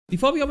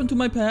Before we hop into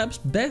my perhaps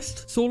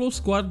best solo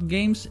squad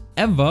games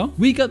ever,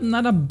 we got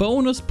another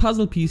bonus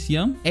puzzle piece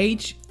here,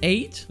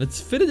 H8.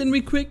 Let's fit it in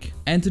real quick.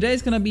 And today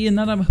is gonna be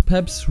another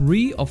perhaps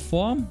 3 or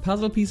 4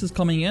 puzzle pieces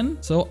coming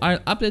in. So I'll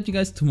update you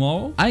guys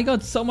tomorrow. I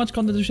got so much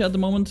content to share at the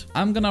moment.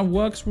 I'm gonna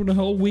work through the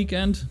whole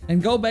weekend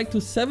and go back to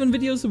 7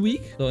 videos a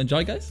week. So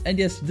enjoy, guys. And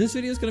yes, this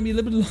video is gonna be a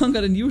little bit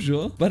longer than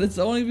usual, but it's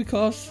only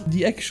because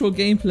the actual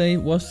gameplay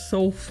was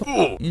so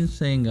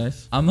insane,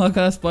 guys. I'm not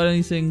gonna spoil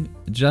anything.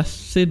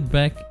 Just sit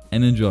back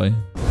and enjoy.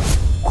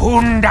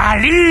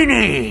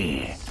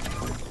 Kundalini!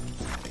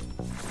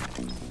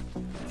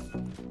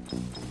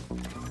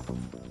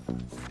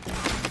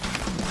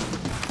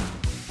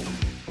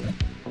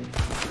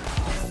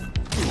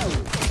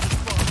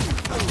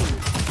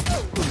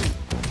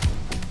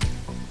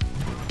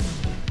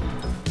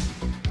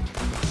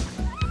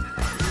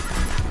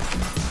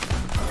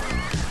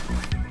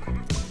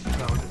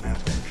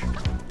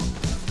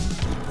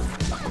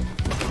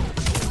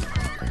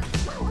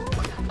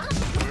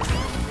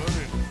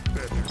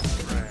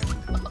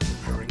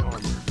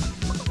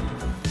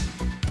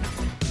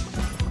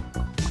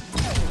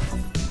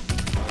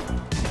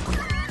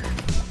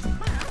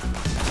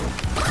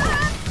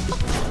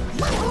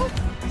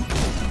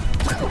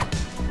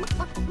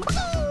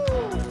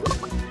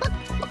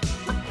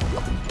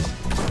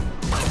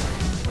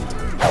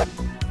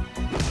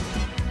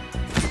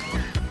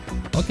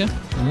 Okay,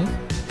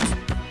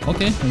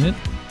 okay, hit.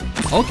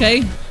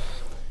 Okay,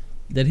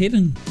 that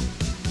hidden.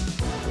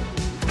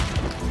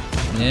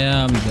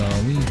 There we go.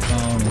 We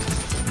found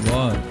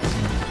what?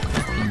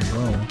 Fucking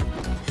bro.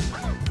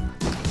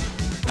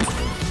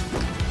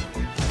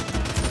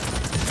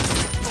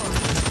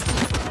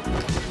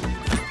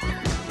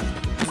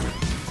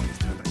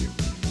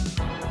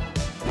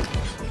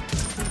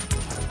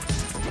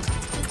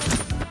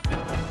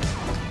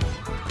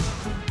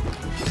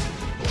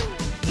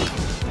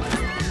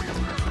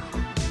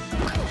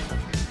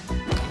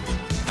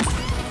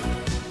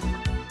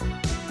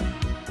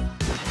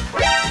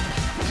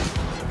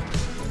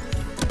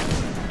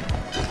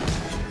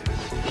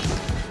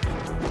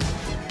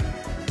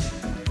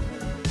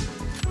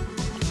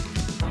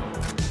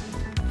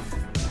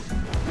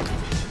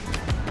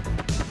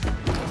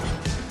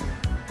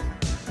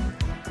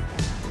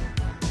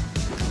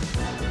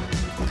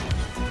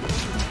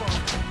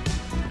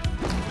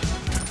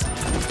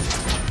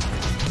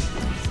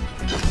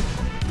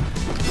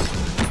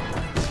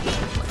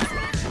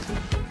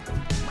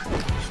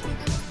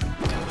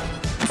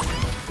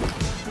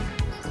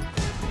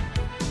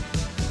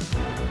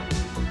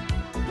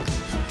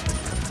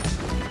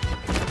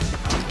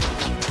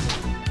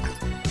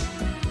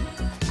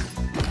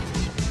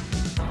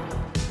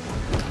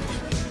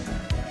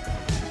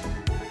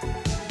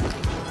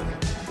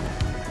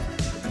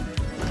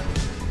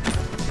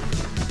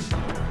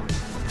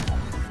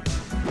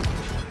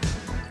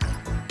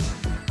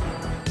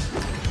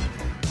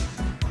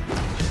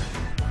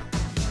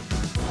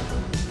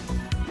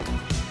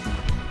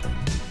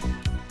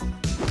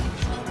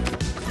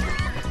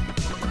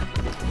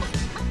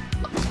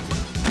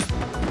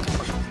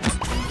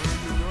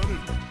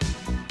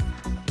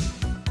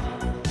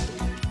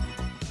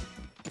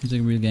 It's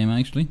a real game,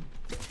 actually.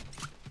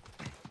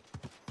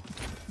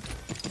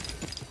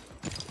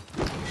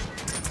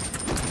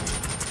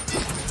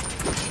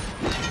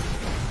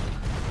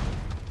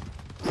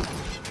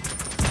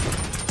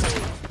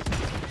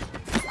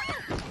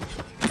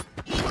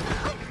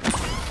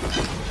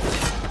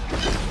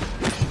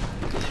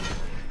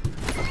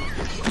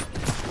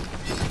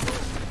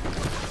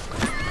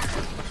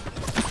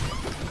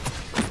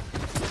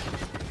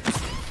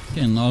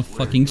 Okay, now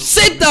fucking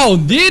sit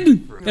down,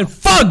 dude! Get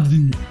fucked!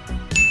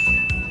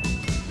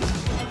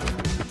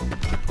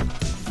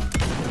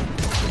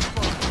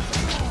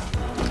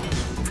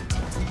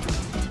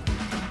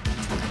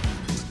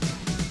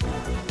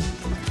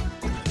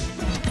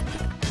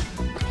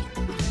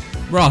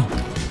 Bro.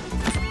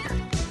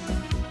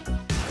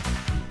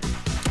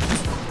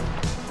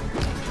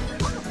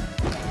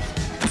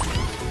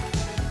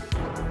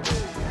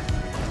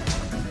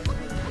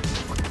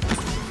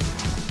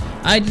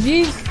 I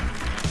did.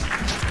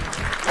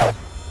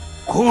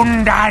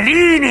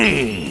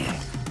 Kundalini!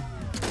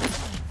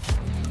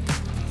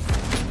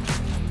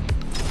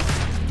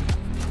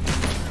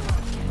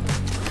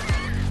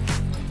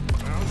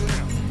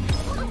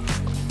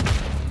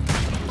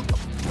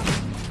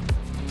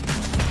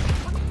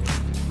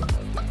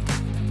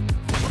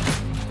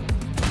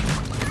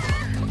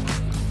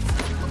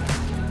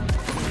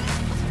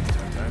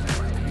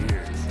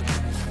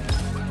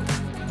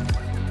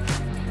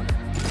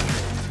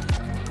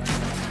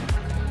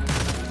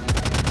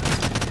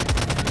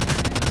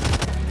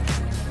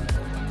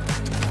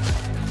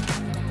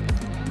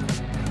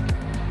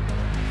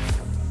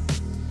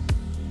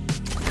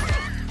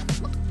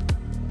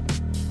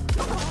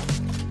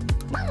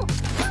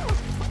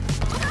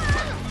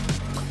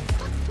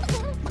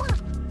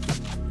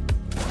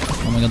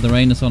 Oh my god, the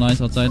rain is so nice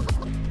outside.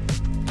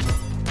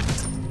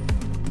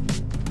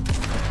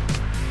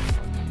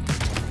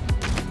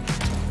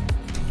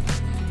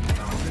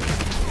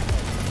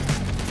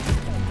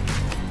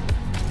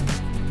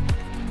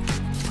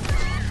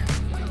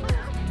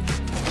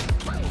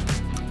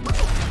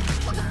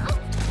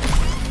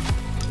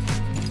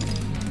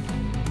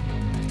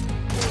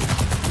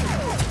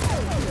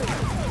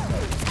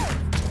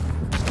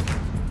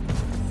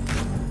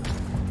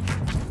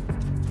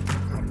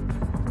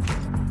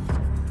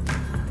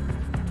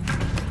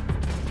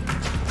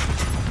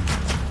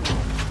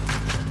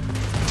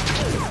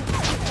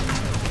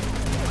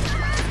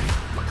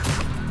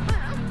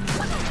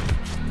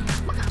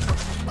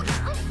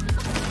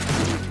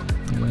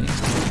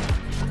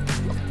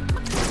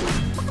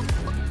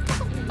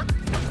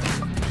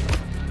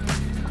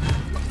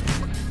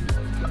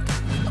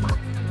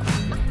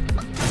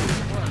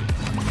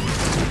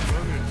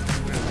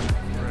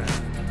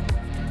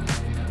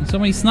 So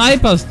many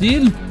snipers,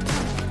 dude.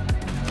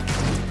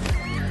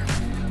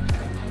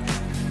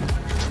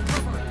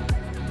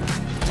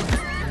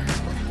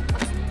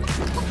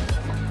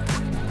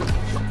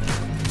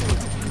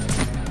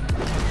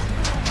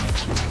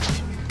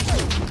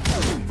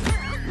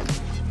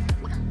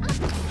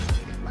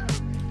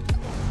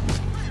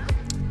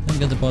 Don't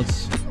get the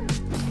bots.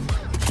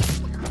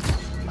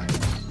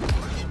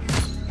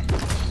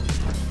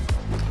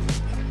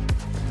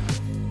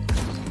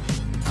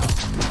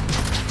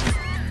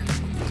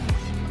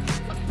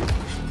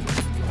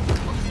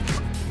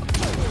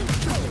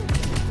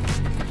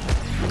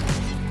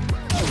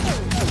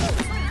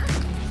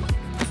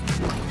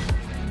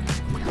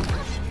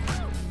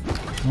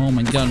 Oh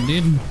my god,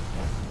 dude.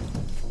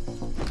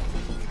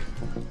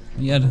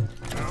 Yeah.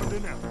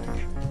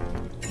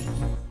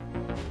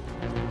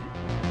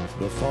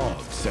 The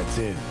fog sets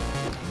in.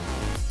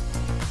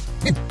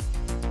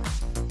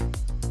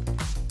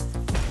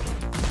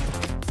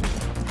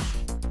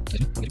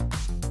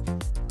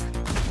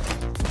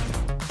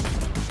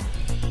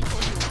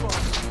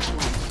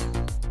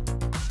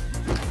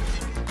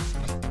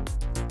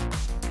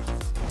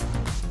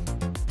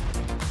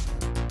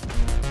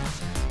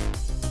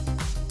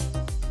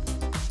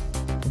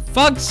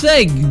 Fuck's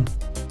sake!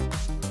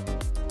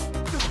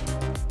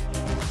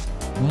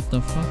 What the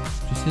fuck?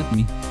 Just hit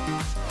me.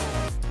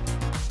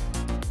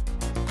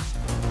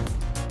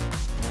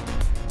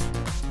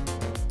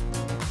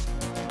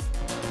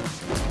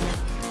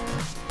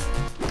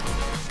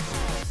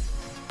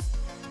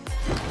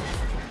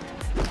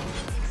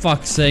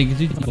 Fuck's sake,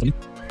 dude.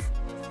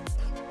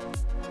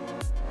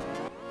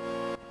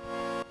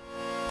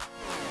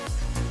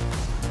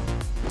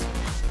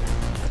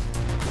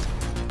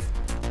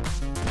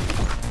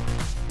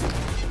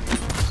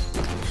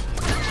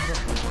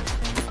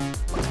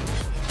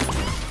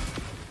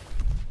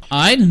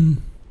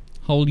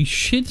 Holy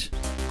shit.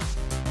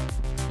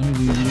 Where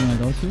do you want to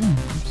go to?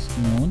 Just a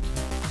moment.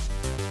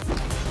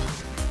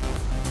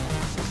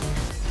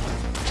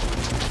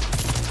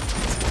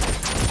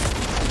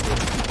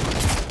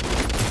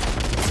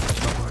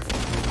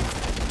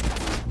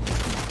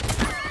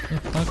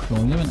 What the fuck, bro?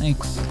 You have an X.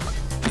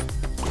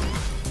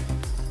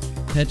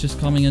 Patch is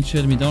coming and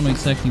shit, and we don't know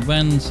exactly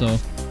when, so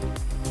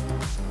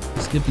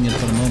skipping it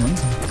for the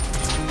moment.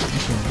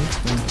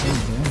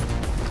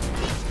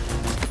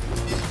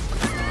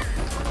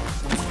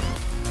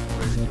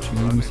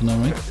 Mr.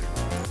 Nomad.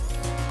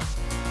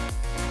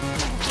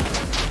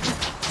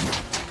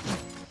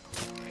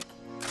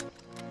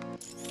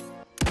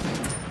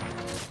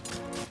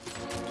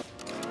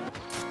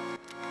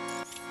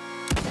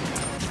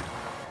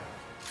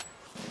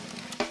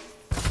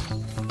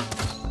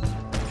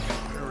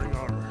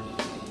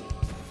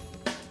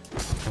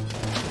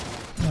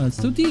 Oh, it's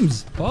two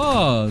teams.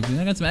 Oh,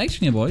 we got some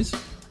action here, boys.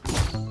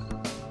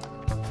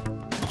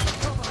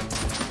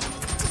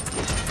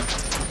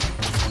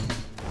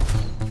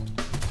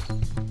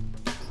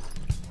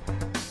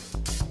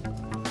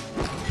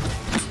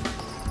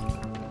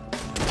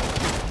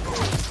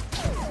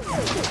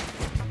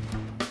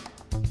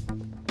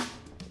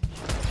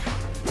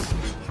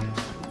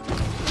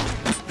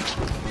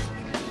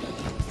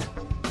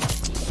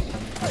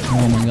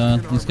 Oh my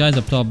god, these guys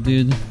up top,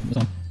 dude.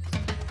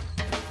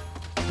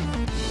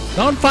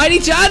 Don't fight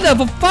each other,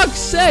 for fuck's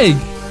sake!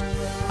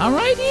 I'm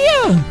right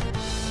here!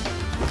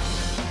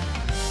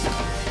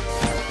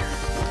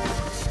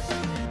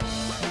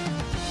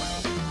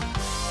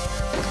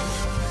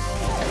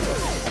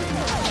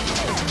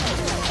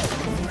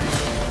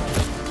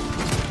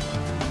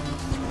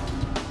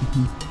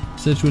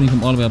 Still shooting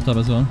from all the way up top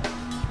as well.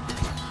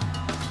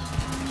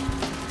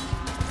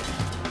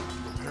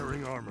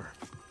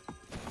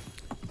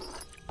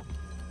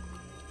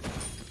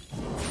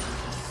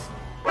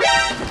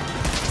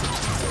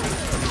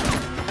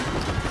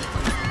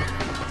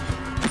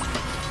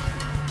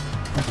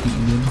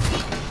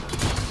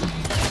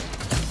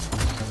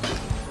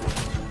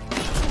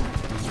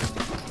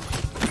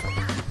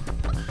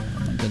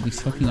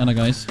 These fucking other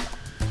guys.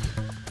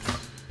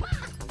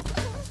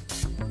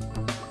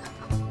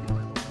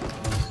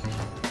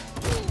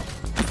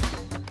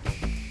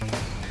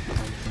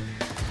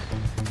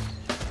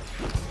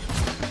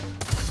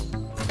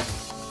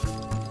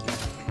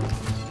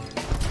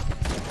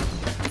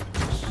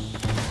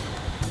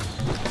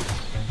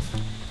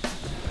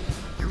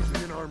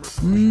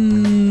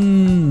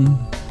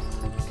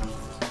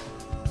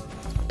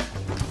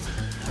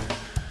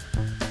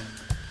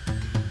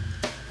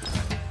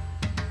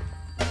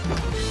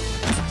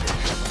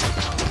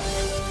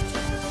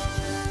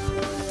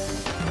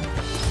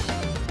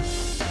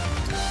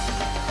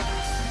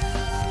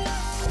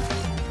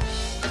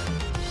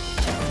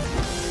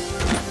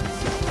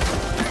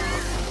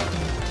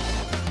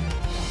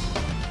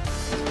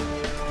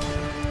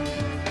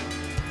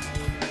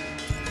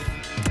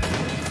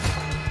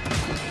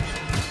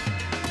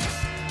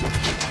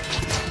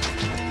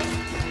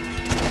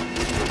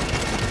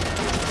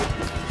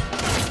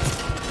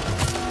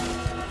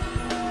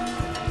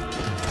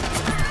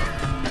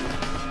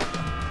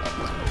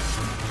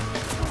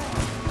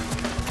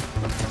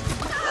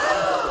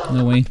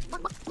 No way.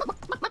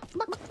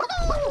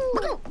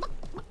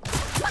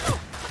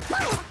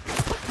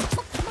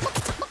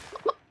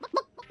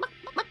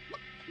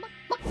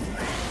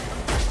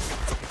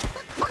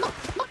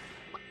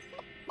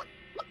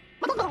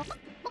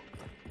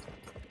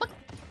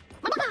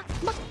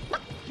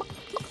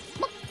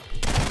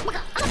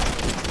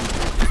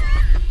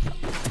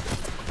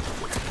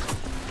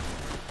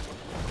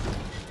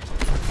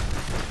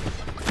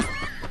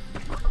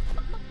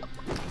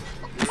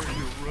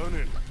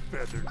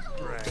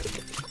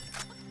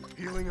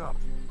 Healing up.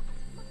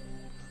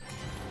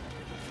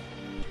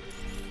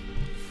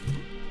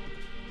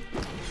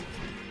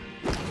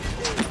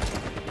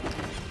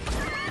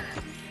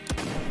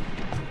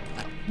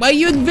 Why are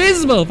you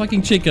invisible,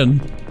 fucking chicken?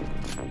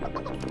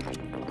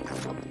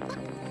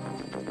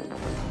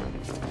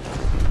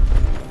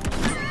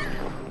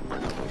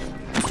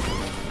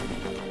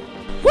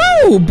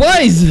 Woo,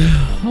 boys!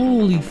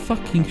 Holy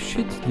fucking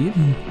shit, dude.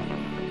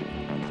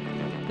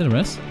 Is that a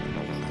rest?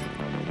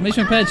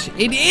 Mission patch.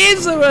 It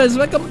is a rest!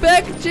 Welcome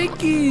back,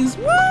 chickies!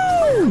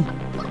 Woo!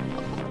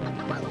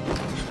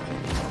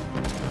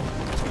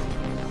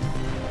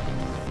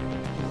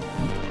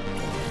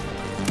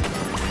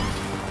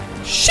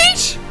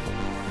 Sheesh!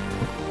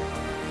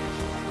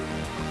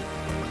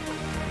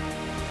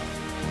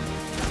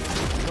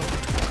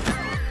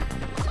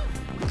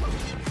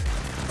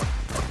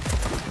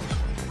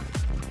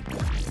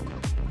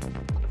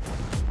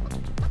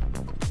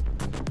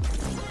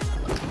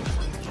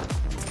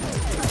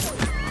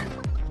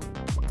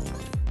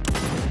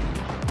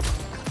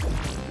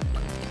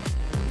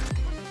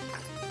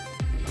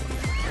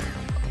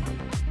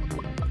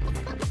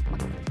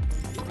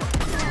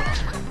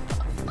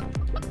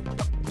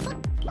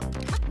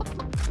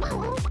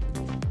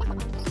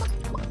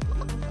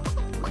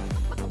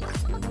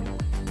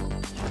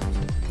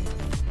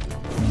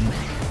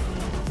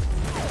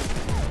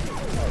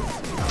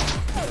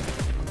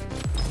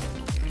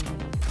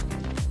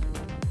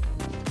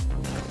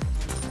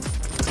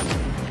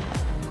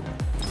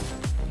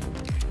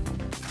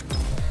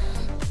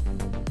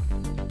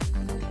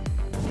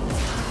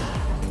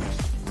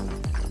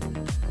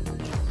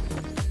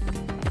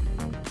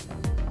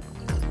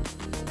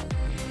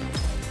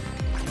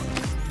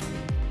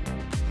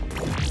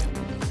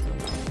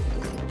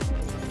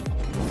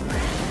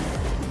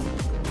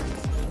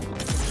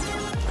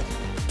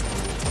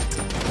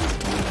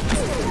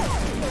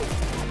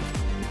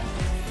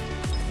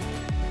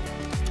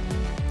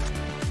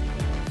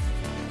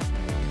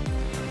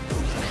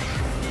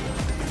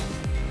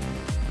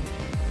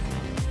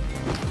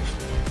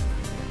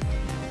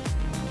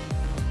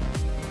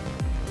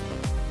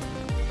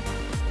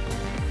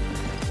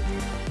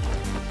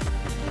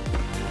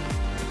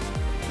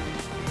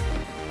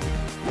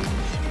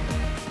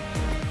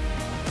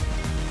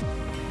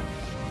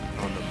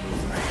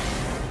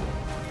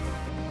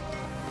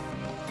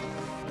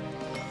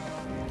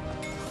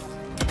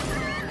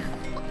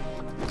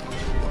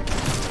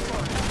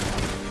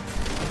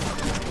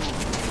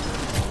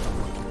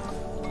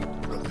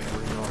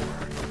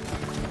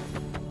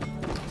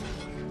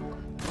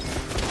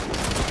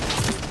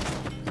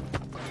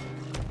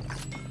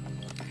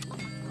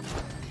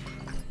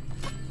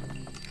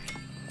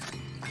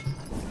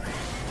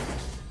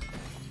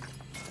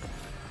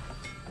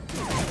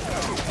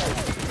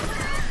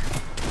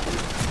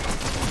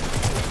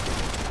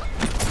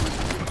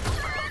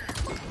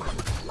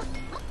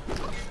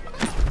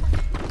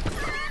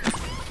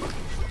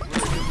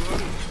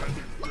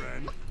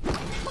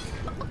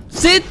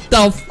 Sit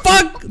the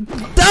fuck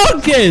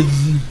down, kids!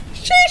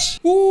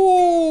 Sheesh!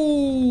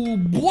 Ooh,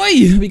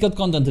 boy! We got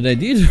content today,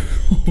 dude.